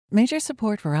Major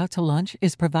support for Out to Lunch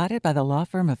is provided by the law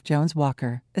firm of Jones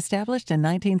Walker, established in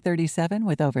 1937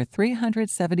 with over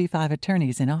 375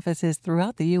 attorneys in offices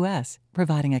throughout the U.S.,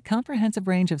 providing a comprehensive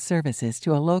range of services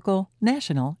to a local,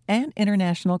 national, and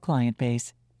international client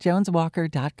base.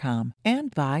 JonesWalker.com.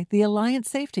 And by the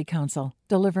Alliance Safety Council,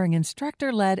 delivering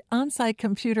instructor-led on-site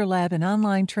computer lab and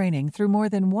online training through more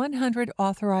than 100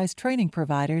 authorized training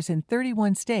providers in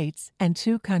 31 states and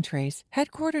 2 countries.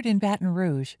 Headquartered in Baton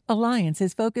Rouge, Alliance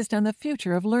is focused on the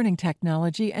future of learning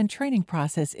technology and training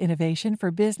process innovation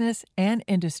for business and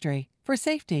industry, for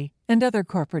safety and other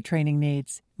corporate training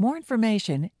needs. More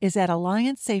information is at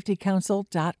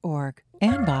alliancesafetycouncil.org.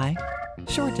 And by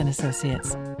Short &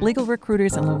 Associates, legal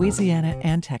recruiters in Louisiana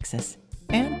and Texas.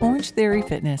 And Orange Theory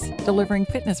Fitness, delivering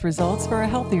fitness results for a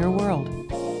healthier world.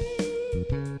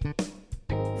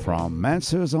 From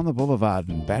Mansur's on the Boulevard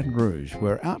in Baton Rouge,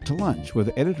 we're out to lunch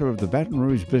with editor of the Baton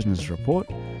Rouge Business Report,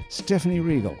 Stephanie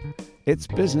Riegel. It's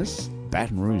business,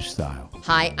 Baton Rouge style.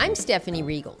 Hi, I'm Stephanie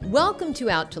Riegel. Welcome to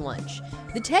Out to Lunch.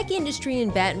 The tech industry in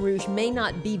Baton Rouge may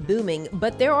not be booming,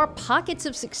 but there are pockets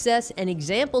of success and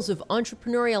examples of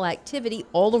entrepreneurial activity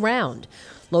all around.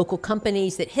 Local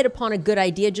companies that hit upon a good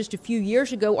idea just a few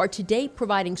years ago are today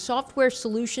providing software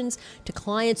solutions to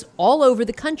clients all over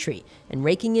the country and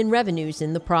raking in revenues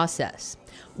in the process.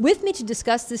 With me to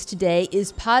discuss this today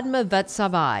is Padma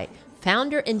Vatsavai,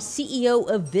 founder and CEO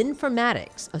of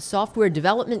Vinformatics, a software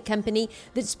development company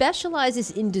that specializes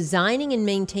in designing and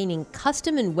maintaining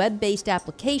custom and web-based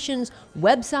applications,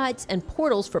 websites, and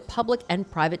portals for public and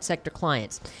private sector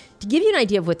clients. To give you an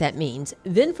idea of what that means,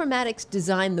 Vinformatics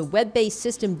designed the web-based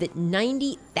system that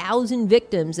 90,000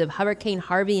 victims of Hurricane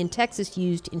Harvey in Texas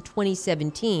used in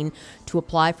 2017 to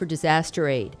apply for disaster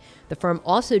aid. The firm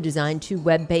also designed 2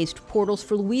 web-based portals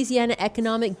for Louisiana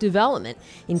economic development,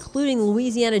 including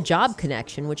Louisiana Job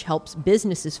Connection, which helps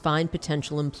businesses find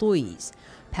potential employees.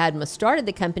 Padma started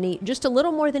the company just a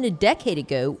little more than a decade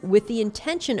ago with the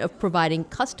intention of providing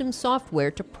custom software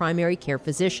to primary care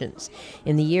physicians.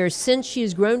 In the years since, she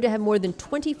has grown to have more than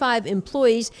 25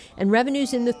 employees and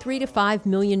revenues in the $3 to $5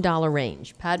 million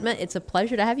range. Padma, it's a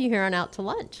pleasure to have you here on Out to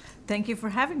Lunch. Thank you for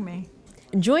having me.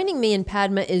 Joining me in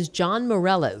Padma is John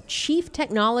Morello, Chief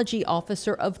Technology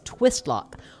Officer of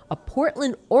Twistlock, a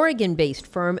Portland, Oregon-based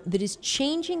firm that is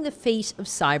changing the face of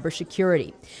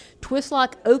cybersecurity.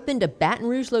 Twistlock opened a Baton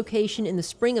Rouge location in the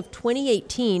spring of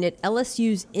 2018 at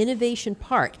LSU's Innovation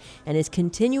Park and is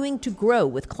continuing to grow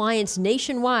with clients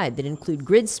nationwide that include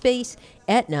GridSpace,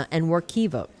 Aetna, and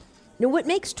Workiva. Now, what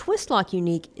makes Twistlock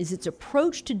unique is its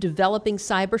approach to developing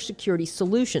cybersecurity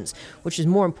solutions, which is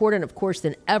more important, of course,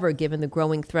 than ever given the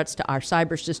growing threats to our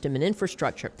cyber system and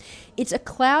infrastructure. It's a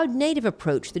cloud-native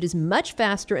approach that is much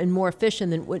faster and more efficient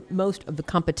than what most of the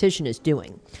competition is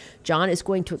doing. John is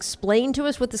going to explain to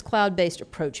us what this cloud-based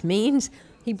approach means.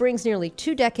 He brings nearly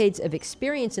 2 decades of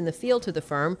experience in the field to the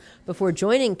firm. Before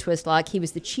joining Twistlock, he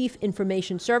was the Chief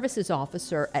Information Services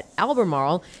Officer at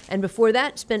Albemarle, and before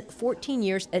that spent 14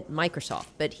 years at Microsoft.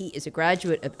 But he is a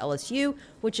graduate of LSU,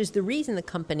 which is the reason the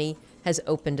company has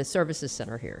opened a services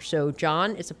center here. So,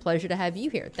 John, it's a pleasure to have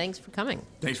you here. Thanks for coming.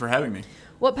 Thanks for having me.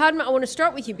 Well, Padma, I want to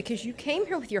start with you because you came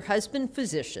here with your husband,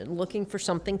 physician, looking for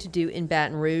something to do in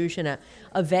Baton Rouge and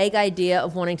a vague idea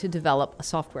of wanting to develop a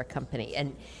software company.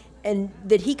 And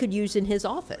that he could use in his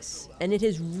office. And it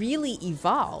has really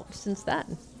evolved since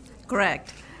then.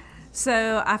 Correct.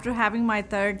 So after having my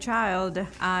 3rd child,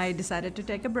 I decided to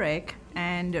take a break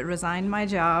and resign my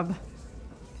job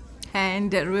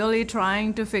and really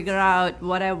trying to figure out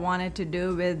what I wanted to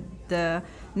do with the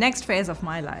next phase of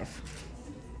my life.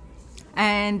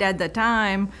 And at the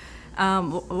time,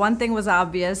 one thing was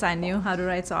obvious. I knew how to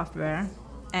write software,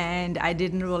 and I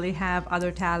didn't really have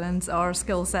other talents or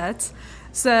skill sets.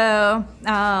 So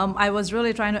I was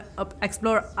really trying to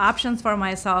explore options for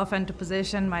myself and to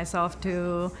position myself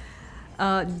to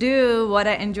do what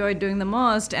I enjoyed doing the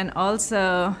most, and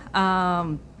also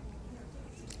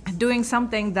doing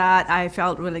something that I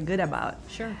felt really good about.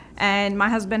 Sure. And my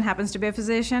husband happens to be a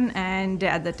physician, and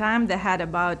at the time they had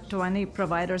about 20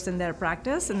 providers in their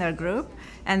practice, in their group,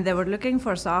 and they were looking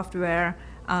for software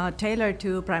tailored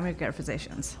to primary care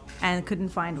physicians and couldn't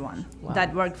find one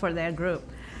that worked for their group.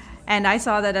 And I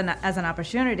saw that as an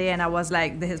opportunity, and I was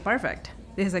like, this is perfect.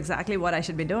 This is exactly what I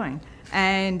should be doing.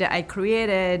 And I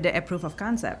created a proof of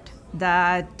concept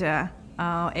that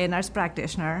a nurse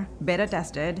practitioner beta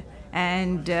tested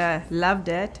and loved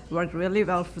it, worked really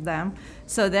well for them.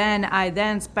 So then I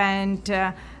spent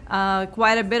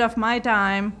quite a bit of my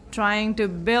time trying to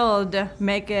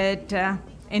make it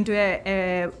into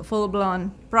a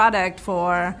full-blown product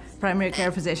for primary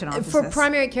care physician offices. For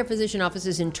primary care physician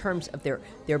offices in terms of their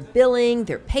billing,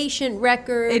 their patient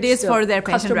records? It is for their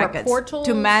patient customer records. portals?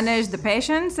 To manage the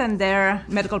patients and their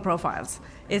medical profiles.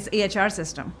 It's EHR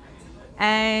system.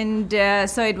 And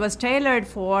so it was tailored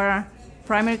for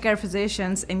primary care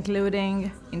physicians,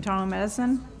 including internal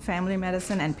medicine, family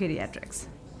medicine, and pediatrics.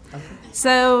 Okay.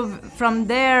 So from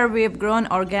there, we've grown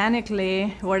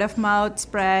organically, word of mouth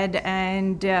spread,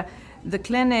 and the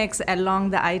clinics along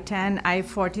the I-10,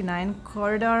 I-49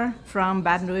 corridor from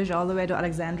Baton Rouge all the way to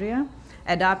Alexandria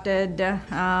adopted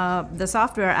the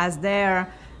software as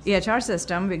their EHR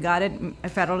system. We got it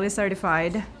federally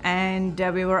certified, and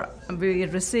we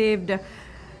received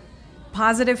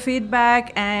positive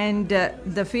feedback, and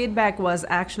the feedback was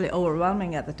actually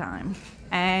overwhelming at the time.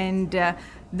 And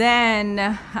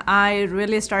then I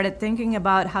really started thinking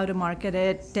about how to market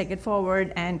it, take it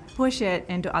forward, and push it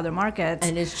into other markets.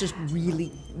 And it's just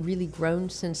really, really grown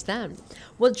since then.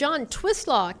 Well, John,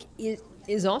 Twistlock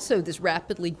is also this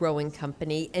rapidly growing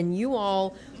company, and you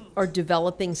all are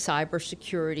developing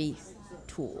cybersecurity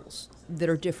tools that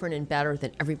are different and better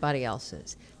than everybody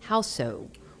else's. How so?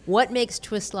 What makes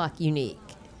Twistlock unique?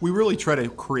 We really try to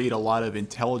create a lot of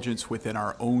intelligence within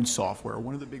our own software.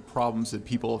 One of the big problems that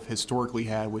people have historically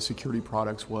had with security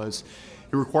products was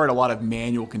it required a lot of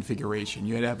manual configuration.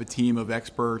 You had to have a team of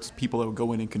experts, people that would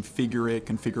go in and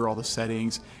configure all the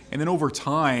settings. And then over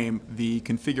time, the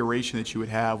configuration that you would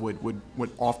have would what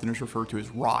often is referred to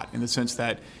as rot, in the sense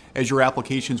that as your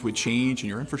applications would change and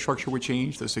your infrastructure would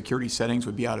change, the security settings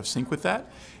would be out of sync with that,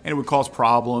 and it would cause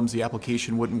problems. The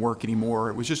application wouldn't work anymore.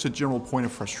 It was just a general point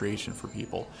of frustration for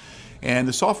people. And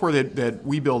the software that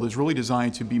we build is really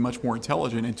designed to be much more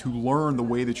intelligent and to learn the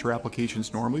way that your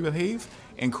applications normally behave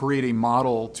and create a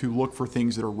model to look for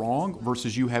things that are wrong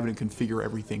versus you having to configure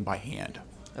everything by hand.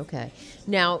 Okay.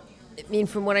 Now, I mean,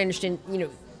 from what I understand,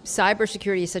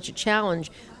 cybersecurity is such a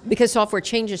challenge because software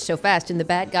changes so fast, and the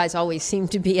bad guys always seem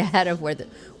to be ahead of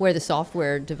where the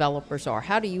software developers are.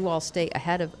 How do you all stay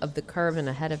ahead of the curve and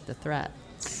ahead of the threat?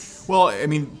 Well, I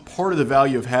mean, part of the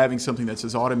value of having something that's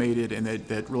as automated and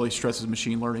that really stresses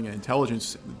machine learning and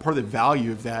intelligence, part of the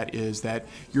value of that is that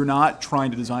you're not trying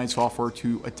to design software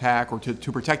to attack or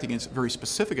to protect against very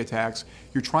specific attacks.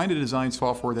 You're trying to design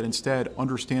software that instead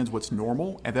understands what's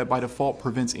normal and that by default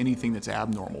prevents anything that's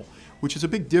abnormal, which is a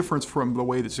big difference from the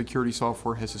way that security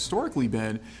software has historically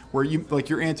been, where you, like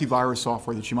your antivirus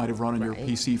software that you might have run on your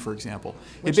PC, for example.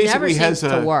 Which it basically never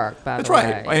seems to work, by the way.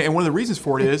 That's right. And one of the reasons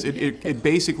for it is it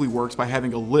basically works by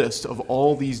having a list of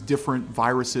all these different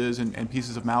viruses and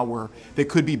pieces of malware that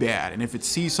could be bad. And if it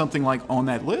sees something like on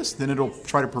that list, then it'll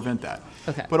try to prevent that.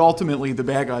 Okay. But ultimately, the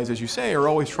bad guys, as you say, are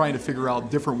always trying to figure out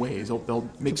different ways. They'll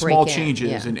make small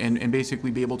changes and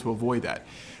basically be able to avoid that.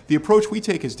 The approach we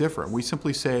take is different. We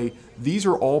simply say, these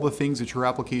are all the things that your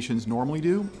applications normally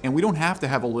do, and we don't have to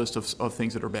have a list of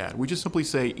things that are bad. We just simply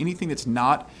say anything that's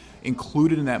not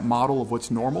included in that model of what's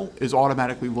normal is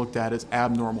automatically looked at as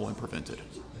abnormal and prevented.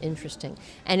 Interesting.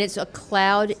 And it's a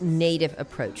cloud-native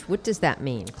approach. What does that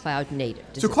mean, cloud-native?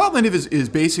 So cloud-native is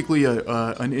basically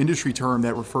an industry term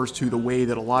that refers to the way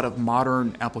that a lot of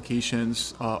modern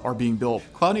applications are being built.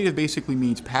 Cloud-native basically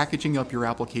means packaging up your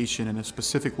application in a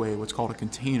specific way, what's called a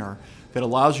container, that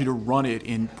allows you to run it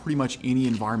in pretty much any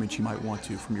environment you might want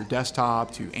to, from your desktop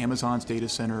to Amazon's data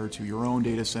center to your own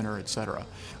data center, et cetera.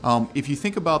 If you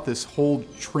think about this whole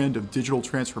trend of digital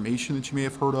transformation that you may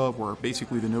have heard of, where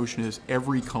basically the notion is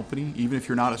every company, even if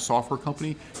you're not a software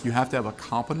company, you have to have a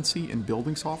competency in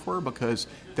building software, because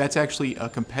that's actually a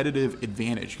competitive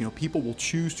advantage. People will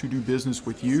choose to do business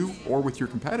with you or with your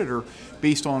competitor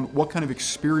based on what kind of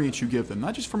experience you give them,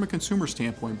 not just from a consumer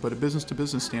standpoint, but a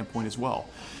business-to-business standpoint as well.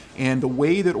 And the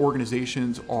way that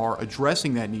organizations are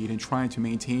addressing that need and trying to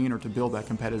maintain or to build that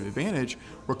competitive advantage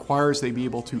requires they be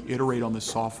able to iterate on the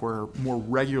software more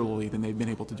regularly than they've been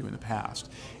able to do in the past.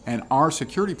 And our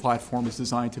security platform is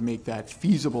designed to make that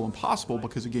feasible and possible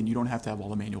because, again, you don't have to have all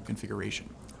the manual configuration.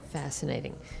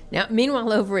 Fascinating. Now,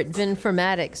 meanwhile, over at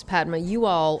Vinformatics, Padma, you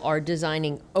all are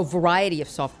designing a variety of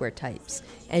software types,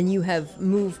 and you have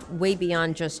moved way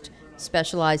beyond just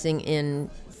specializing in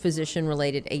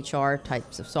physician-related HR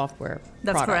types of software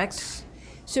That's products. Correct.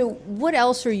 So what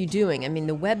else are you doing? I mean,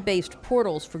 the web-based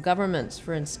portals for governments,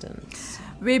 for instance.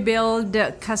 We build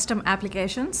custom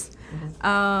applications.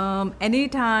 Mm-hmm.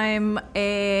 Anytime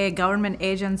a government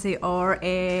agency or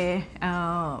a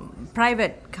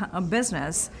private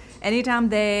business, anytime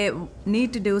they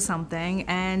need to do something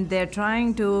and they're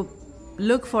trying to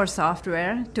look for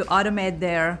software to automate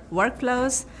their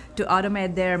workflows, to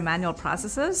automate their manual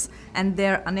processes, and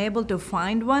they're unable to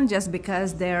find one just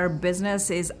because their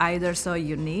business is either so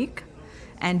unique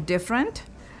and different,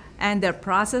 and their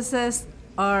processes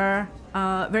are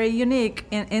very unique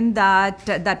in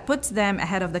that puts them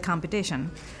ahead of the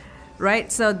competition,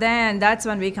 right? So then that's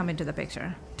when we come into the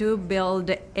picture, to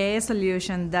build a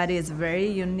solution that is very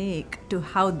unique to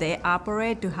how they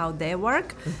operate, to how they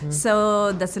work.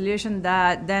 So the solution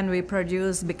that then we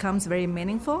produce becomes very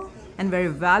meaningful and very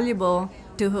valuable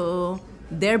to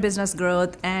their business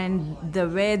growth and the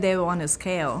way they want to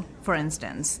scale, for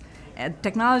instance.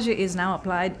 Technology is now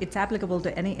applied, it's applicable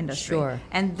to any industry. Sure.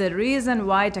 And the reason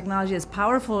why technology is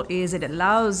powerful is it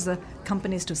allows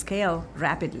companies to scale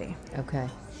rapidly. Okay.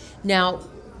 Now,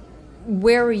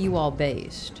 where are you all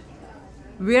based?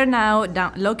 We're now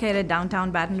located downtown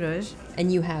Baton Rouge.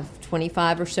 And you have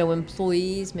 25 or so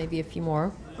employees, maybe a few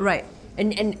more. Right.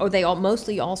 And are they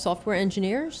mostly all software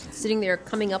engineers sitting there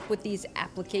coming up with these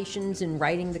applications and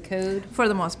writing the code? For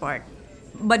the most part.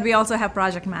 But we also have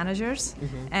project managers,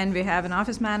 and we have an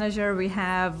office manager, we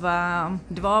have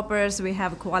developers, we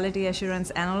have quality assurance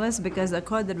analysts, because the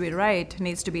code that we write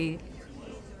needs to be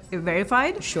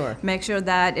verified. Sure. Make sure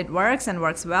that it works and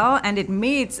works well, and it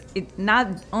meets, it not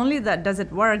only that does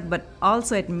it work, but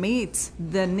also it meets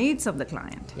the needs of the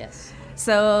client. Yes.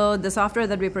 So the software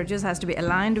that we produce has to be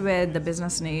aligned with the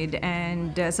business need,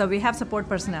 and so we have support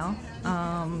personnel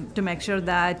to make sure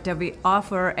that we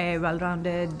offer a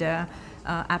well-rounded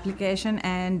application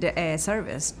and a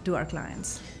service to our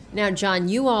clients. Now, John,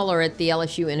 you all are at the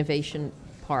LSU Innovation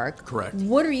Park. Correct.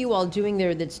 What are you all doing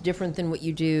there that's different than what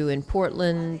you do in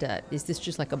Portland? Is this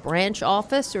just like a branch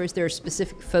office, or is there a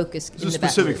specific focus in the There's a Baton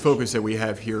specific Rouge? focus that we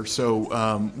have here. So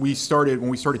when we started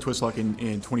Twistlock in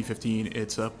 2015,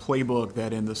 it's a playbook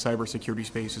that in the cybersecurity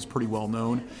space is pretty well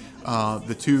known.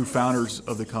 The two founders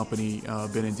of the company,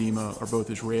 Ben and Dima, are both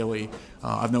Israeli.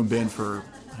 I've known Ben for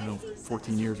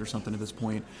 14 years or something at this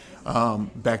point,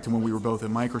 back to when we were both at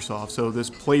Microsoft. So this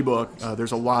playbook,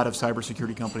 there's a lot of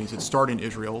cybersecurity companies that start in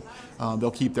Israel.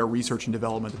 They'll keep their research and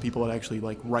development, the people that actually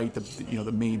write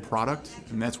the main product,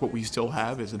 and that's what we still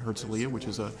have is in Herzliya, which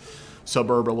is a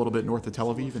suburb a little bit north of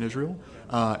Tel Aviv in Israel.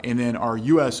 And then our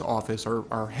U.S. office,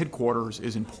 our headquarters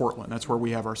is in Portland. That's where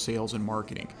we have our sales and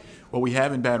marketing. What we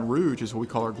have in Baton Rouge is what we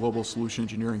call our Global Solution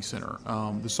Engineering Center.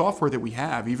 The software that we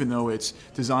have, even though it's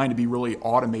designed to be really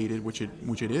automated, which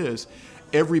it is,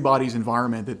 everybody's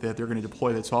environment that they're going to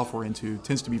deploy that software into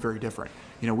tends to be very different.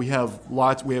 We have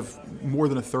more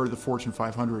than a third of the Fortune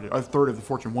 500, a third of the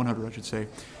Fortune 100, I should say,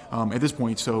 at this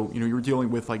point. So, you're dealing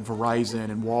with like Verizon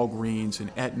and Walgreens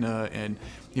and Aetna and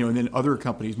then other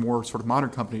companies, more sort of modern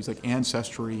companies like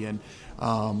Ancestry and,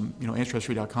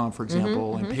 Ancestry.com, for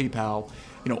example, and PayPal.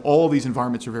 All these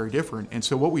environments are very different. And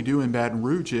so what we do in Baton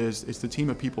Rouge is it's the team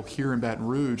of people here in Baton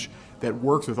Rouge that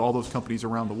works with all those companies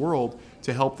around the world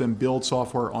to help them build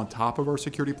software on top of our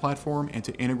security platform and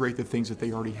to integrate the things that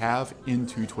they already have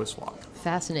into Twistlock.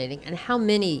 Fascinating. And how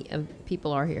many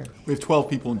people are here? We have 12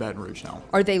 people in Baton Rouge now.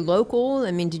 Are they local?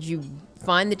 I mean, did you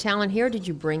find the talent here, or did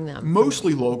you bring them?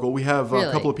 Mostly local. We have Really?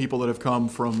 a couple of people that have come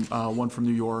from, one from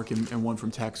New York and one from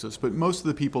Texas, but most of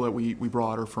the people that we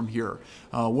brought are from here.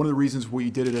 One of the reasons we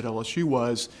did it at LSU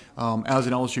was, as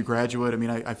an LSU graduate,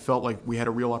 I felt like we had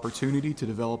a real opportunity to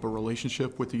develop a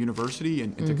relationship with the university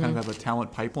and to kind of have a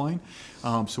talent pipeline.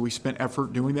 So we spent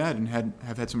effort doing that and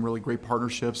have had some really great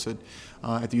partnerships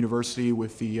at the university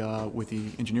with the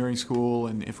engineering school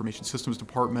and information systems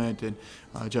department and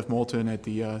Jeff Moulton at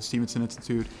the Stevenson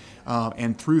Institute.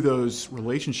 And through those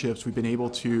relationships, we've been able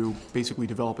to basically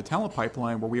develop a talent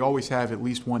pipeline where we always have at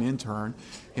least one intern.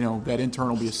 That intern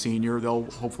will be a senior. They'll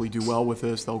hopefully do well with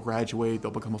this. They'll graduate.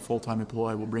 They'll become a full-time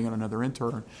employee. We'll bring in another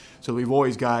intern. So we've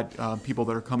always got people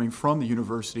that are coming from the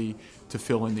university to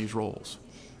fill in these roles.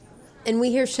 And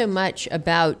we hear so much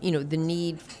about, the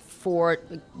need for,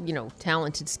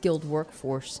 talented, skilled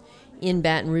workforce in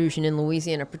Baton Rouge and in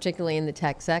Louisiana, particularly in the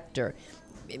tech sector.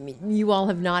 You all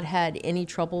have not had any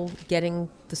trouble getting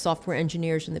the software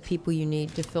engineers and the people you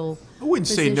need to fill I wouldn't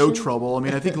say no positions? trouble.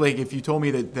 I think if you told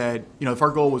me that if our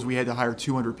goal was we had to hire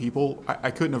 200 people,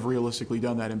 I couldn't have realistically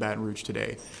done that in Baton Rouge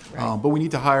today. Right. But we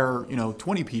need to hire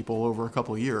 20 people over a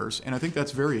couple of years, and I think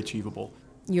that's very achievable.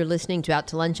 You're listening to Out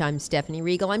to Lunch. I'm Stephanie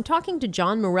Regal. I'm talking to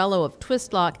John Morello of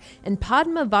Twistlock and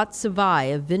Padma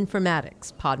Vatsavai of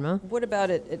Vinformatics. Padma, what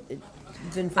about it at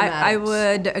Vinformatics? I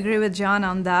would agree with John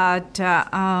on that.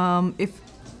 If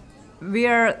we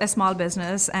are a small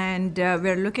business and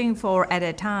we're looking for, at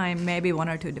a time, maybe one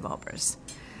or two developers,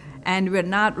 and we're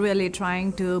not really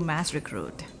trying to mass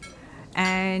recruit.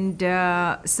 And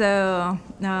so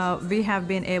we have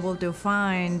been able to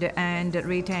find and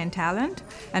retain talent.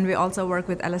 And we also work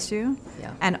with LSU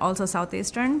and also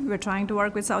Southeastern. We're trying to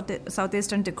work with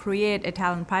Southeastern to create a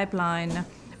talent pipeline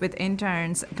with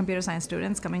interns, computer science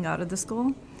students coming out of the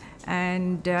school.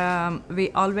 And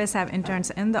we always have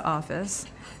interns in the office.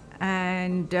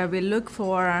 And we look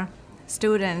for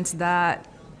students that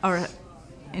are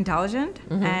intelligent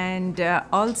and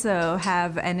also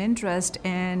have an interest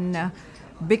in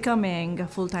becoming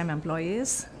full-time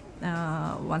employees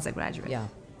once they graduate. Yeah.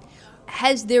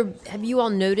 Have you all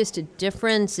noticed a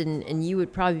difference, and you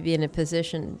would probably be in a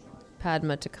position,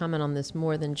 Padma, to comment on this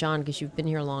more than John because you've been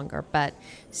here longer, but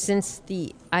since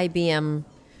the IBM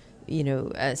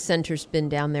center's been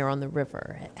down there on the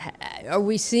river, are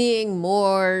we seeing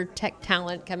more tech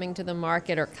talent coming to the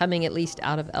market or coming at least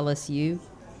out of LSU?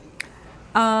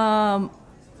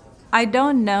 I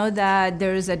don't know that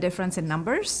there is a difference in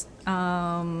numbers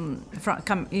from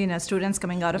students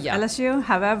coming out of LSU.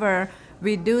 However,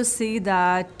 we do see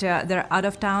that there are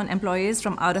out-of-town employees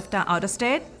from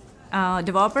out-of-state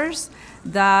developers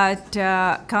that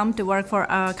come to work for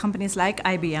companies like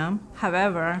IBM.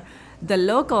 However, the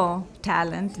local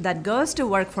talent that goes to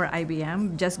work for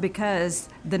IBM just because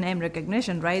the name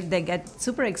recognition, right? They get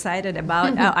super excited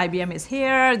about IBM is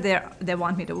here. They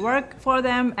want me to work for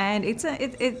them, and it's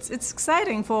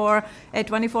exciting for a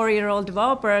 24-year-old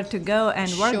developer to go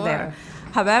and work there.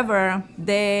 However,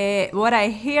 what I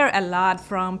hear a lot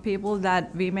from people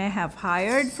that we may have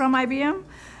hired from IBM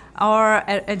or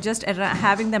just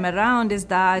having them around is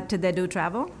that they do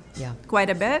travel quite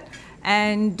a bit,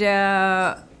 and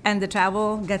the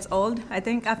travel gets old, I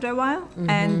think, after a while.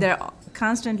 And they're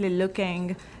constantly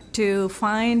looking to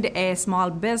find a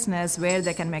small business where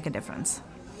they can make a difference.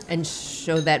 And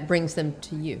so that brings them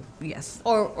to you. Yes.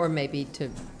 Or maybe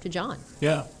to John.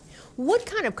 Yeah. What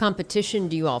kind of competition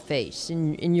do you all face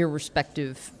in your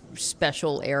respective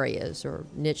special areas or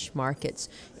niche markets?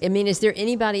 I mean, is there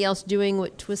anybody else doing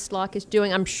what Twistlock is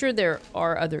doing? I'm sure there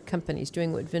are other companies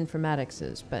doing what Vinformatics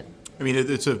is, but... I mean,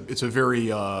 it's a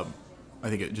very... I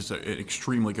think it's just an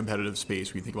extremely competitive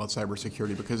space when you think about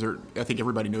cybersecurity because I think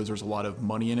everybody knows there's a lot of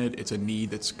money in it. It's a need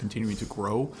that's continuing to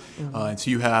grow. And so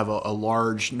you have a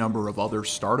large number of other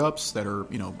startups that are,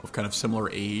 of kind of similar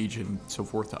age and so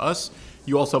forth to us.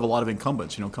 You also have a lot of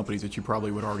incumbents, companies that you probably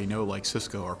would already know like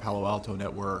Cisco or Palo Alto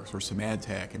Networks or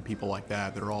Symantec and people like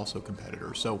that are also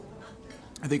competitors. So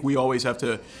I think we always have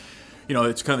to...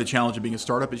 it's kind of the challenge of being a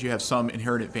startup is you have some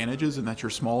inherent advantages in that you're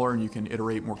smaller and you can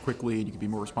iterate more quickly and you can be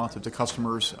more responsive to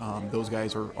customers. Those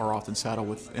guys are often saddled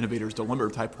with innovators dilemma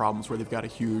type problems where they've got a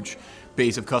huge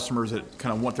base of customers that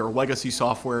kind of want their legacy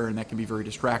software, and that can be very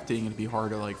distracting and it'd be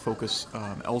hard to focus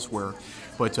elsewhere.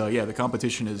 But the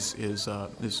competition is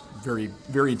very,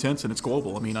 very intense and it's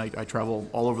global. I mean, I travel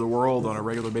all over the world on a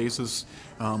regular basis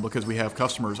because we have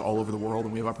customers all over the world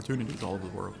and we have opportunities all over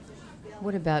the world.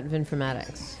 What about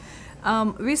Vinformatics?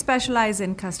 We specialize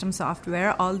in custom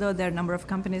software. Although there are a number of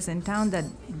companies in town that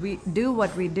we do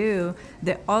what we do,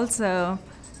 they also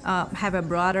have a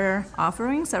broader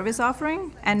service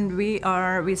offering, and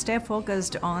we stay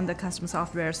focused on the custom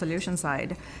software solution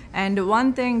side. And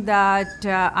one thing that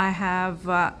I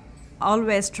have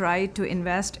always tried to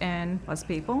invest in was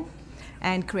people,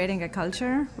 and creating a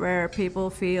culture where people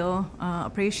feel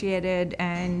appreciated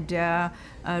and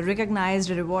recognized,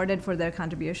 rewarded for their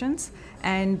contributions.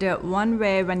 And one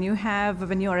way, when you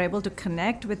are able to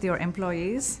connect with your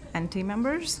employees and team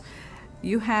members,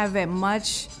 you have a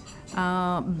much,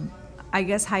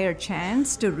 higher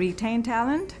chance to retain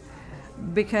talent,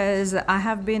 because I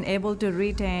have been able to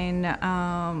retain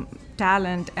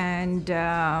talent and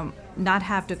not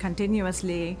have to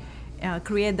continuously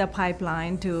create the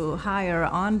pipeline to hire,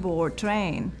 onboard,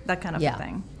 train, that kind of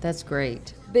thing. That's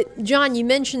great. But John, you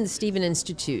mentioned the Stephen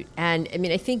Institute, and I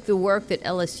mean, I think the work that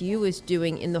LSU is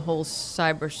doing in the whole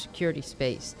cybersecurity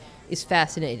space is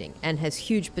fascinating and has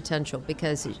huge potential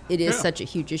because it is such a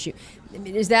huge issue. I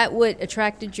mean, is that what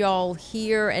attracted y'all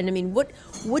here? And I mean,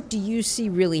 what do you see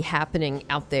really happening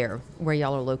out there where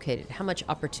y'all are located? How much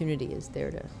opportunity is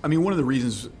there to? I mean, one of the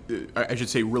reasons, I should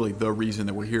say really the reason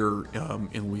that we're here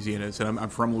in Louisiana is that I'm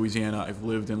from Louisiana. I've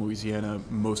lived in Louisiana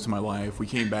most of my life. We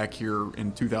came back here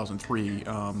in 2003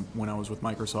 when I was with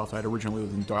Microsoft. I'd originally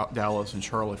lived in Dallas and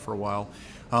Charlotte for a while.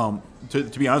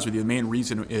 To be honest with you, the main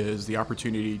reason is the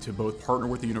opportunity to both partner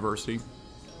with the university,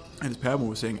 and as Padma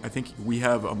was saying, I think we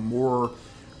have a more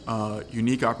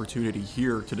unique opportunity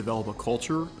here to develop a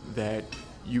culture that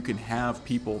you can have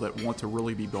people that want to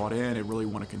really be brought in and really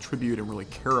want to contribute and really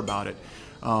care about it.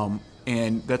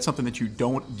 And that's something that you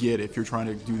don't get if you're trying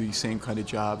to do these same kind of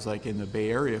jobs like in the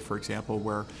Bay Area, for example,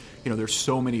 where there's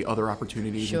so many other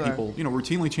opportunities. Sure. And people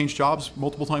routinely change jobs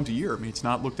multiple times a year. I mean, it's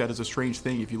not looked at as a strange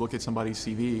thing if you look at somebody's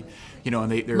CV,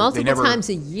 and they multiple times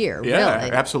a year. Yeah,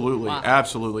 really? Absolutely, wow.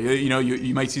 Absolutely.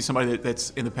 You might see somebody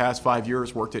that's in the past 5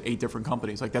 years worked at 8 different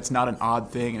companies. Like, that's not an odd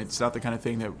thing, and it's not the kind of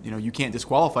thing that you can't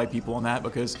disqualify people on that,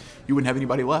 because you wouldn't have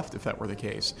anybody left if that were the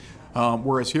case.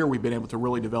 Whereas here we've been able to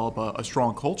really develop a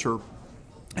strong culture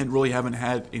and really haven't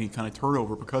had any kind of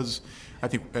turnover, because I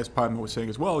think, as Padma was saying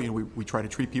as well, we try to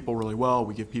treat people really well.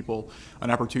 We give people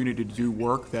an opportunity to do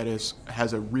work that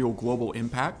has a real global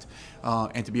impact,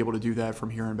 and to be able to do that from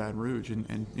here in Baton Rouge.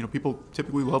 And people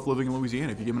typically love living in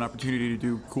Louisiana. If you give them an opportunity to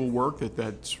do cool work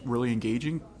that's really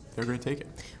engaging, they're going to take it.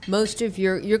 Most of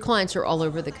your clients are all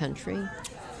over the country.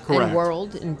 Correct. And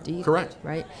world, indeed. Correct.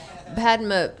 Right.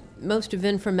 Padma, most of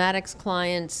Informatics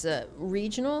clients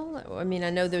regional? I mean, I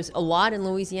know there's a lot in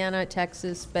Louisiana,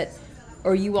 Texas, but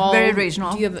are you all... Very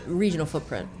regional. Do you have a regional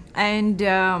footprint? And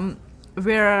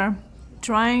we're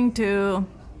trying to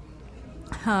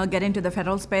get into the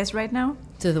federal space right now.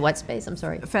 To the what space? I'm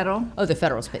sorry. Federal. Oh, the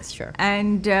federal space, sure.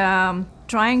 And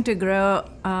trying to grow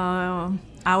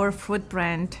our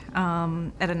footprint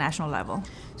at a national level.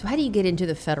 So how do you get into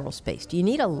the federal space? Do you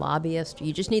need a lobbyist? Do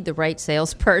you just need the right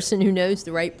salesperson who knows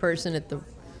the right person at the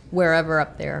wherever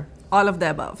up there? All of the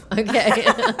above. Okay.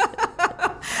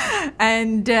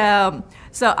 And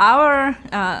so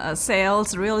our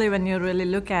sales, really, when you really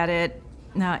look at it,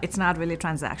 it's not really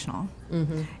transactional.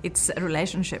 Mm-hmm. It's a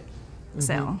relationship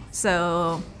sale.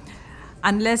 So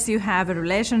unless you have a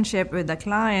relationship with the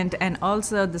client, and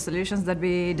also the solutions that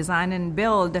we design and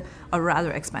build are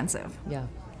rather expensive. Yeah.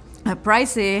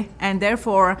 Pricey, and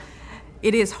therefore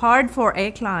it is hard for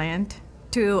a client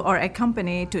or a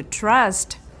company to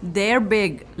trust their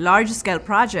big, large-scale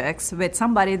projects with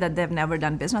somebody that they've never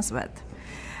done business with.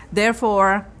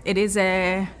 Therefore, it is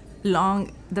the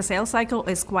sales cycle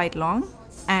is quite long,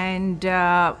 and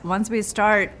once we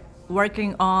start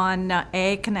working on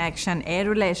a connection, a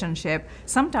relationship,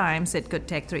 sometimes it could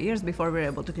take 3 years before we're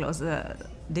able to close the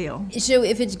deal. So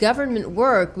if it's government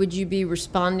work, would you be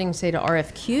responding, say, to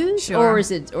RFQs? Sure. Or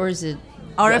is it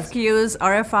RFQs,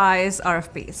 RFIs,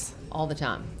 RFPs. all the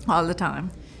time? All the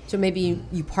time. So maybe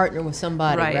you partner with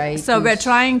somebody, right? So we're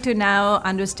trying to now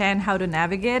understand how to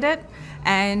navigate it,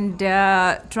 and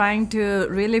trying to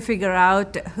really figure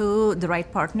out who the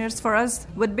right partners for us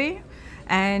would be,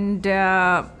 and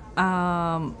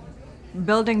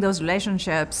building those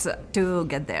relationships to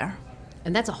get there.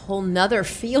 And that's a whole nother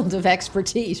field of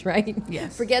expertise, right?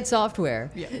 Yes. Forget software.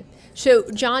 Yeah. So,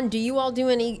 John, do you all do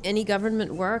any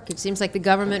government work? It seems like the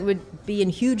government would be in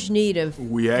huge need of good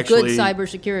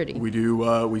cybersecurity. We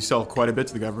do. We sell quite a bit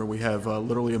to the government. We have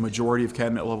literally a majority of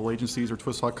cabinet-level agencies are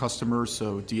Twistlock customers,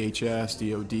 so DHS,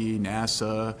 DOD,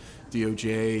 NASA,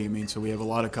 DOJ. I mean, so we have a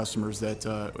lot of customers that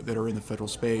are in the federal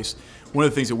space. One of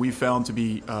the things that we found to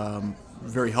be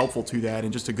very helpful to that,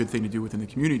 and just a good thing to do within the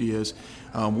community, is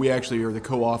we actually are the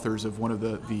co-authors of one of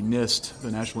the NIST, the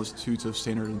National Institutes of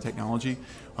Standards and Technology,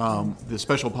 the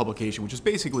special publication, which is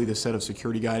basically the set of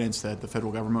security guidance that the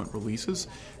federal government releases,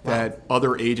 that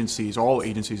other agencies, all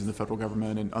agencies in the federal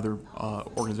government and other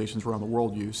organizations around the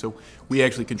world use. So we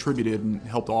actually contributed and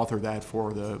helped author that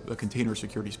for the container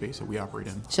security space that we operate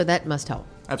in. So that must help.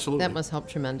 Absolutely. That must help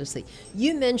tremendously.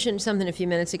 You mentioned something a few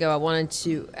minutes ago I wanted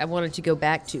to go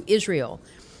back to Israel.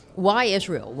 Why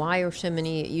Israel? Why are so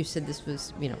many, you said this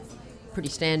was, pretty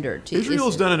standard.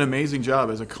 Israel's done an amazing job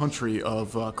as a country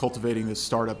of cultivating this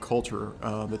startup culture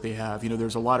that they have.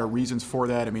 There's a lot of reasons for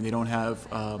that. I mean, they don't have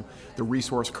the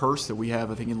resource curse that we have,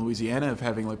 I think, in Louisiana, of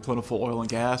having like plentiful oil and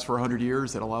gas for 100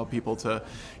 years that allow people to,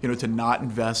 to not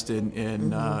invest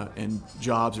in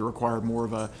jobs that require more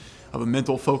of a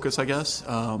mental focus, I guess.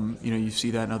 You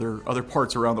see that in other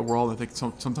parts around the world. I think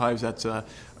sometimes that's a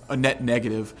net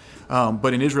negative.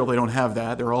 But in Israel, they don't have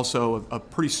that. They're also a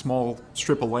pretty small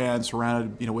strip of land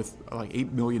surrounded, with like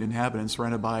 8 million inhabitants,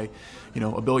 surrounded by,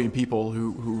 1 billion people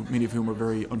who many of whom are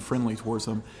very unfriendly towards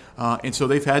them. And so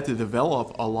they've had to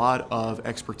develop a lot of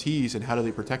expertise in how do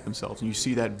they protect themselves. And you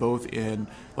see that both in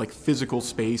like physical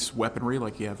space weaponry,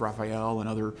 like you have Rafael and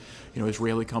other,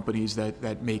 Israeli companies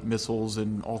that make missiles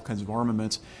and all kinds of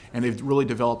armaments. And they've really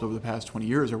developed over the past 20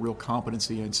 years a real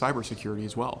competency in cybersecurity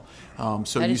as well.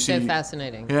 So that you is see, so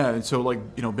fascinating. Yeah, and so like,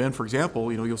 Ben, for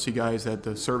example, you'll see guys that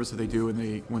the service that they do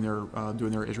when they're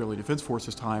doing their Israeli Defense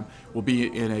Forces time will be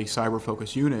in a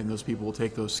cyber-focused unit, and those people will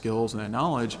take those skills and that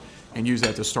knowledge and use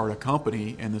that to start a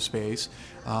company in the space,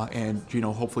 and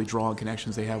hopefully draw on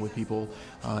connections they have with people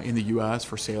in the U.S.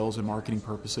 for sales and marketing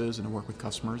purposes and to work with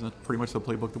customers. And that's pretty much the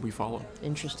playbook that we follow.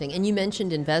 Interesting. And you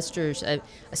mentioned investors. I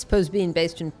suppose being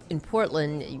based in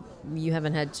Portland, you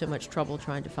haven't had so much trouble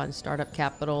trying to find startup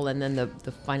capital and then the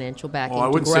financial backing I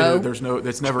wouldn't to grow. say that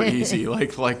that's never easy.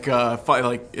 It's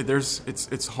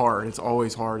hard. It's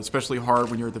always hard, especially hard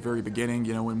when you're at the very beginning.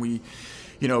 When we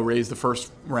raise the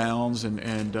first rounds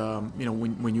and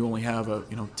when you only have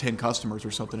 10 customers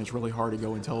or something, it's really hard to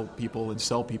go and tell people and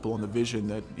sell people on the vision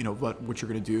that what you're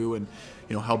going to do and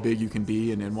how big you can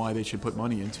be and why they should put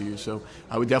money into you. So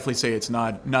I would definitely say it's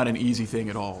not an easy thing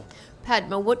at all.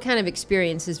 Padma, what kind of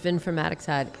experience has Vinformatics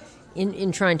had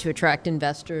in trying to attract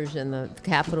investors and the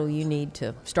capital you need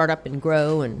to start up and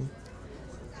grow? And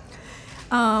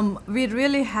we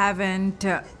really haven't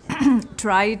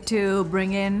tried to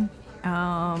bring in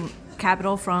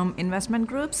capital from investment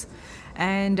groups,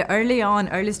 and early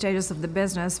stages of the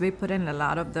business, we put in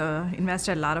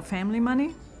invested a lot of family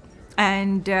money,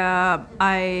 and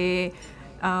I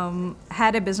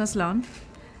had a business loan,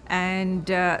 and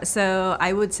so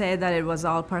I would say that it was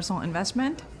all personal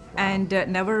investment. Wow. And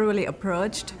never really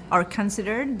approached or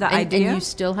considered the idea. And you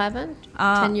still haven't?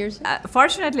 10 years?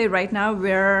 Fortunately, right now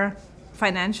we're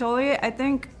financially, I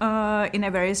think, in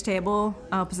a very stable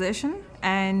position.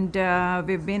 And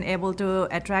we've been able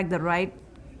to attract the right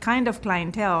kind of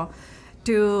clientele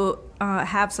to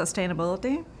have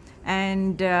sustainability.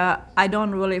 And I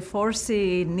don't really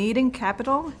foresee needing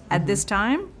capital at this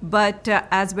time. But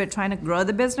as we're trying to grow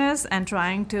the business and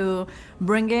trying to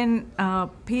bring in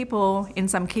people in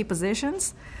some key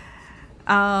positions,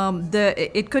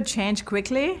 it could change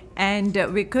quickly, and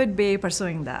we could be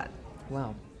pursuing that.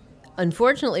 Wow.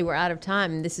 Unfortunately, we're out of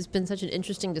time. This has been such an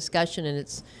interesting discussion, and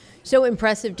it's so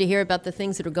impressive to hear about the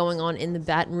things that are going on in the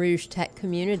Baton Rouge tech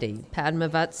community. Padma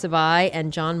Vatsavai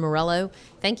and John Morello,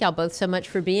 thank y'all both so much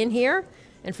for being here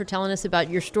and for telling us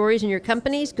about your stories and your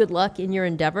companies. Good luck in your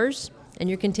endeavors and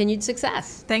your continued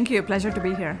success. Thank you. Pleasure to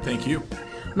be here. Thank you.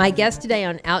 My guests today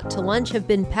on Out to Lunch have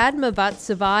been Padma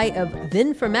Vatsavai of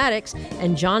Vinformatics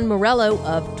and John Morello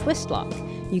of Twistlock.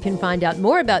 You can find out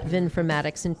more about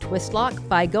Vinformatics and Twistlock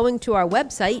by going to our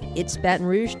website,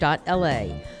 itsbatonrouge.la.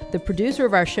 The producer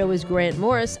of our show is Grant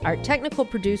Morris, our technical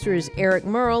producer is Eric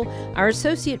Merle, our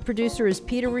associate producer is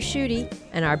Peter Raschuti,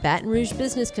 and our Baton Rouge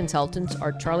business consultants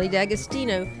are Charlie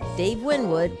D'Agostino, Dave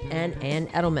Winwood, and Ann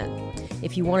Edelman.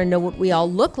 If you want to know what we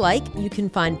all look like, you can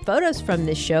find photos from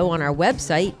this show on our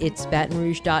website,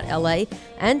 itsbatonrouge.la,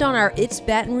 and on our It's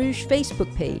Baton Rouge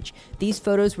Facebook page. These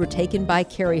photos were taken by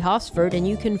Carrie Hosford, and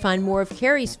you can find more of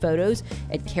Carrie's photos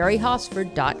at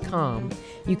carriehosford.com.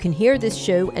 You can hear this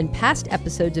show and past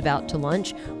episodes of Out to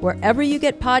Lunch wherever you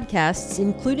get podcasts,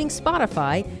 including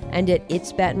Spotify, and at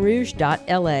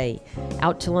itsbatonrouge.la.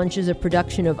 Out to Lunch is a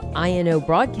production of INO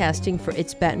Broadcasting for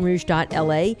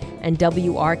itsbatonrouge.la and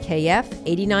WRKF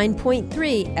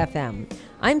 89.3 FM.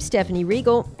 I'm Stephanie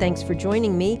Riegel. Thanks for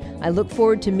joining me. I look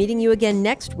forward to meeting you again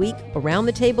next week around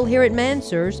the table here at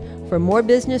Mansur's for more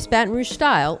business Baton Rouge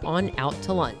style on Out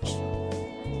to Lunch.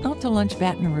 Out to Lunch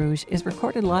Baton Rouge is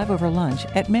recorded live over lunch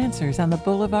at Mansur's on the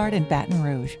Boulevard in Baton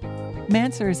Rouge.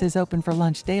 Mansur's is open for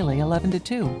lunch daily 11 to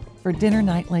 2, for dinner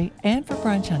nightly, and for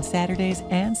brunch on Saturdays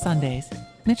and Sundays.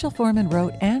 Mitchell Foreman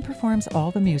wrote and performs all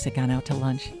the music on Out to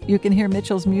Lunch. You can hear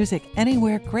Mitchell's music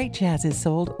anywhere great jazz is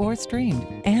sold or streamed,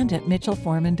 and at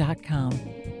mitchellforeman.com.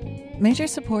 Major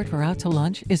support for Out to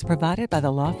Lunch is provided by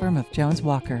the law firm of Jones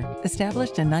Walker,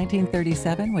 established in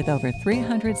 1937 with over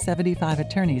 375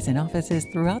 attorneys in offices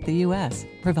throughout the U.S.,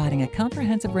 providing a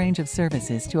comprehensive range of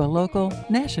services to a local,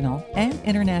 national, and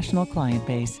international client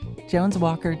base.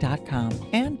 JonesWalker.com.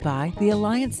 And by the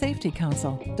Alliance Safety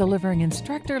Council, delivering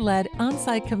instructor-led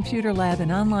on-site computer lab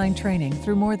and online training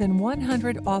through more than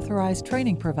 100 authorized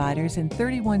training providers in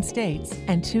 31 states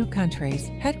and 2 countries.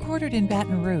 Headquartered in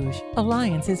Baton Rouge,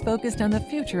 Alliance is focused on the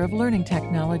future of learning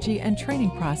technology and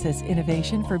training process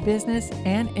innovation for business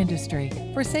and industry,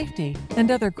 for safety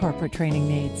and other corporate training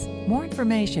needs. More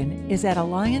information is at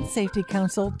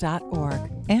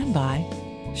alliancesafetycouncil.org. And by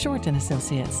Shorten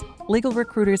Associates, legal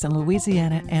recruiters in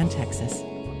Louisiana and Texas.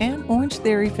 And Orange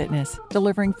Theory Fitness,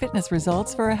 delivering fitness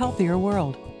results for a healthier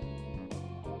world.